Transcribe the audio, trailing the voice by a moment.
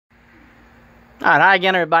Alright, hi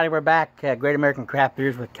again everybody, we're back. Great American Craft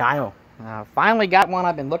Beers with Kyle. Finally got one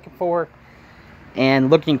I've been looking for and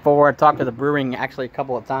looking for. I talked to the Brewing actually a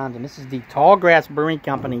couple of times, and this is the Tallgrass Brewing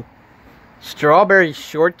Company Strawberry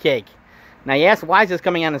Shortcake. Now you ask, why is this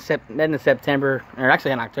coming out in end of September, or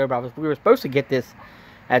actually in October? We were supposed to get this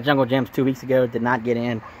at Jungle Gems 2 weeks ago, did not get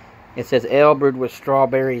in. It says ale brewed with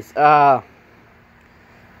strawberries. Yeah,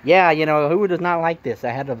 you know, who does not like this? I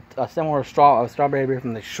had a similar strawberry beer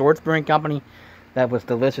from the Shorts Brewing Company that was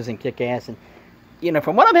delicious and kick-ass. And, you know,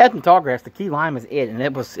 from what I've had from Tallgrass, the key lime is it, and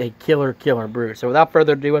it was a killer brew. So without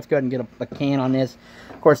further ado, let's go ahead and get a can on this.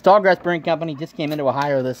 Of course, Tallgrass Brewing Company just came into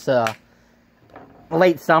Ohio this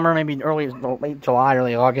late summer, maybe late July,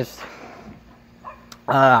 early August.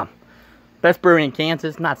 Best brewery in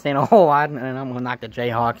Kansas. Not saying a whole lot, and I'm going to knock the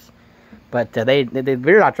Jayhawks. But the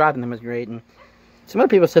beer I tried from them was great, and some other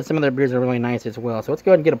people said some of their beers are really nice as well. So let's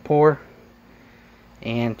go ahead and get a pour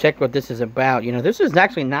and check what this is about. You know, this is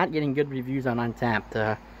actually not getting good reviews on Untapped.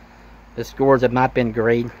 The scores have not been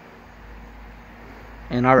great.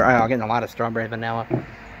 And I'm getting a lot of strawberry vanilla.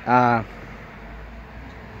 The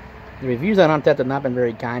reviews on Untapped have not been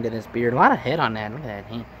very kind to this beer. A lot of head on that. Look at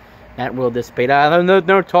that. That will dissipate. No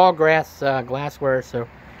Tallgrass glassware, so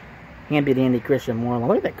can't be the Andy Christian Moreland.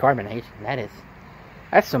 Look at that carbonation.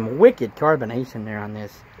 That's some wicked carbonation there on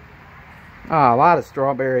this. Oh, a lot of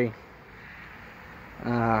strawberry.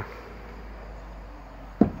 My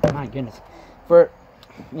goodness. For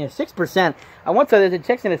 6%, I want to say that it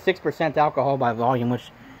checks in at 6% alcohol by volume,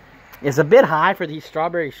 which is a bit high for these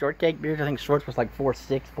strawberry shortcake beers. I think Shorts was like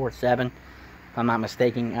 4.6, 4.7, if I'm not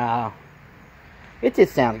mistaken. It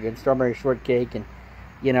just sounds good, strawberry shortcake. And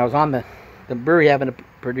you know, I was on the brewery having to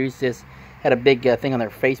produce this, had a big thing on their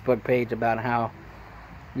Facebook page about how,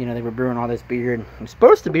 you know, they were brewing all this beer, and it was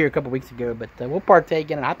supposed to be here a couple weeks ago, but we'll partake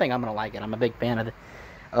in it. I think I'm gonna like it. I'm a big fan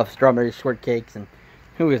of strawberry shortcakes, and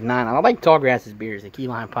who is not? I like Tallgrass's beers, the key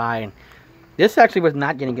lime pie, and this actually was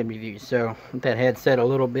not getting good reviews. So let that head set a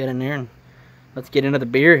little bit in there, and let's get into the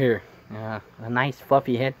beer here. A nice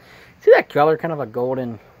fluffy head. See that color, kind of a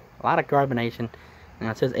golden, a lot of carbonation.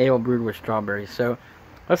 Now it says ale brewed with strawberries. So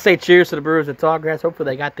let's say cheers to the brewers at Tallgrass. Hopefully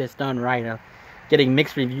they got this done right. Getting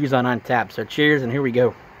mixed reviews on Untapped. So cheers, and here we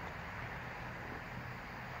go.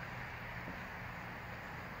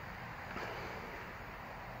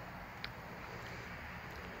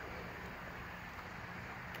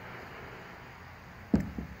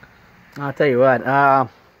 I'll tell you what.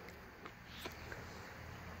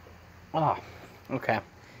 Oh, okay.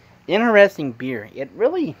 Interesting beer. It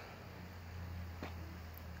really,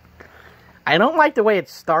 I don't like the way it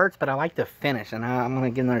starts, but I like the finish. And I'm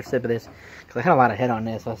going to get another sip of this, because I had a lot of head on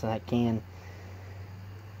this, less than I can.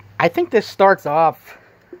 I think this starts off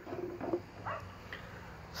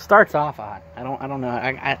odd. I don't know.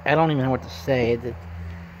 I don't even know what to say.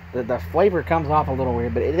 The flavor comes off a little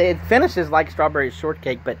weird, but it finishes like strawberry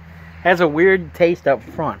shortcake, but has a weird taste up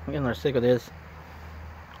front. I'm getting sick of this.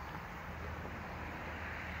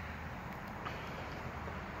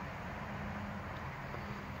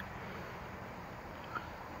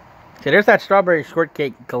 See, there's that strawberry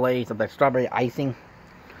shortcake glaze of that strawberry icing.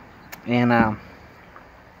 And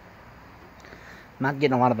not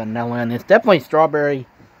getting a lot of vanilla in this. Definitely strawberry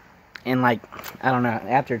and, like, I don't know,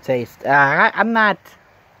 aftertaste. I don't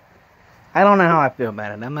know how I feel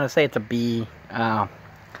about it. I'm going to say it's a B.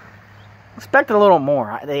 Expect a little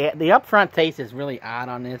more. The upfront taste is really odd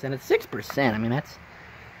on this, and it's 6%. I mean, that's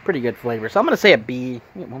pretty good flavor. So I'm going to say a B.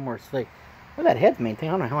 Get one more slick. Well, that head's maintained.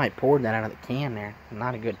 I don't know how I poured that out of the can there.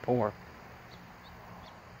 Not a good pour.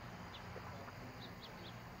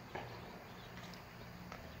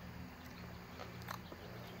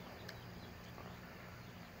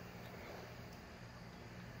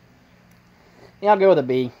 Yeah, I'll go with a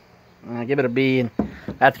B. Give it a B, and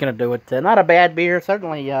that's going to do it. Not a bad beer.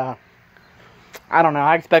 Certainly, I don't know.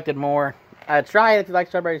 I expected more. Try it if you like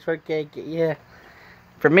strawberry shortcake. Yeah.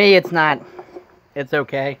 For me, it's not. It's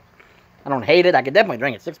okay. I don't hate it. I could definitely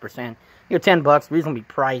drink it. 6%. You know, $10, reasonably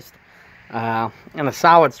priced, and a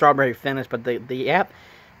solid strawberry finish. But the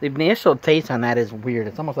initial taste on that is weird.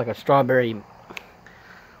 It's almost like a strawberry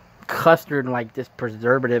custard, like this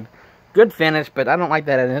preservative. Good finish, but I don't like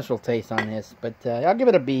that initial taste on this. But I'll give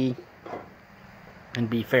it a B, and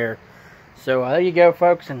be fair. So there you go,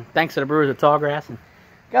 folks. And thanks to the brewers at Tallgrass. And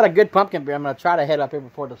got a good pumpkin beer. I'm going to try to head up here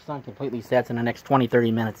before the sun completely sets in the next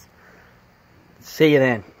 20-30 minutes. See you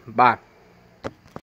then. Bye.